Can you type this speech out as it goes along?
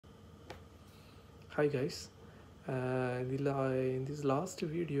Hi guys, in this last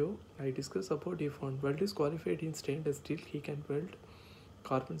video I discussed about if one weld is qualified in stainless steel he can weld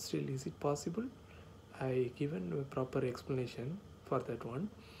carbon steel. Is it possible? I given a proper explanation for that one.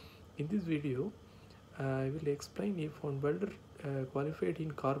 In this video I will explain if one welder qualified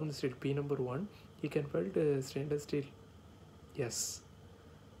in carbon steel P number 1 he can weld stainless steel. Yes,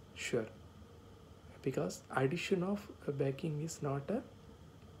 sure, because addition of backing is not a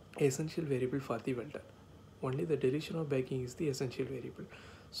essential variable for the welder. Only the deletion of backing is the essential variable.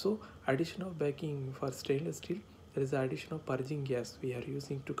 So addition of backing for stainless steel, there is the addition of purging gas we are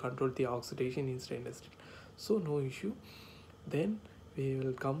using to control the oxidation in stainless steel. So no issue. Then we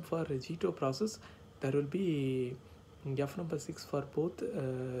will come for a G2 process. There will be F number 6 for both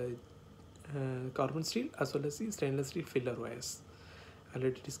carbon steel as well as the stainless steel filler wires. I'll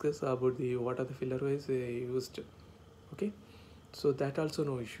already discuss about the what are the filler wires used. Okay, so that also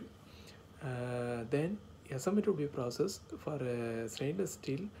no issue. Then SMAW process for stainless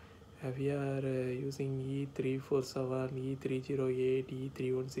steel, we are using E347, E308,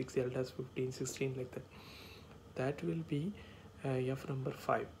 E316, L-15, 16 like that. That will be F number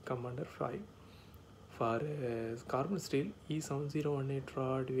 5, come under 5. For carbon steel, E7018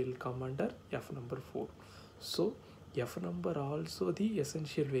 rod will come under F number 4. So F number also the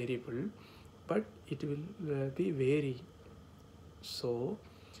essential variable, but it will be vary. So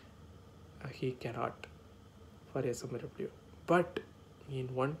he cannot for SMW. But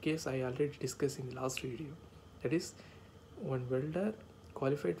in one case I already discussed in the last video, that is one welder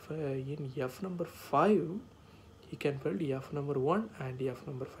qualified for in F number 5 he can weld F number 1 and F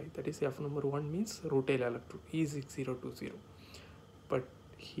number 5. That is F number 1 means rutile electrode E6020. But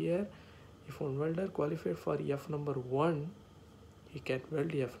here if one welder qualified for F number 1 he can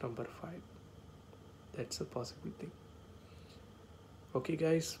weld F number 5. That's a possible thing. Okay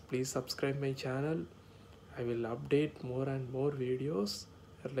guys, please subscribe my channel. I will update more and more videos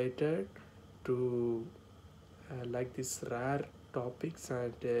related to like this rare topics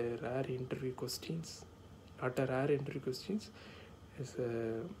and rare interview questions. Not a rare interview questions, is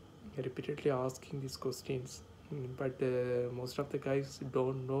repeatedly asking these questions, but most of the guys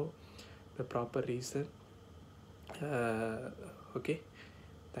don't know the proper reason. Okay,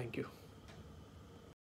 thank you.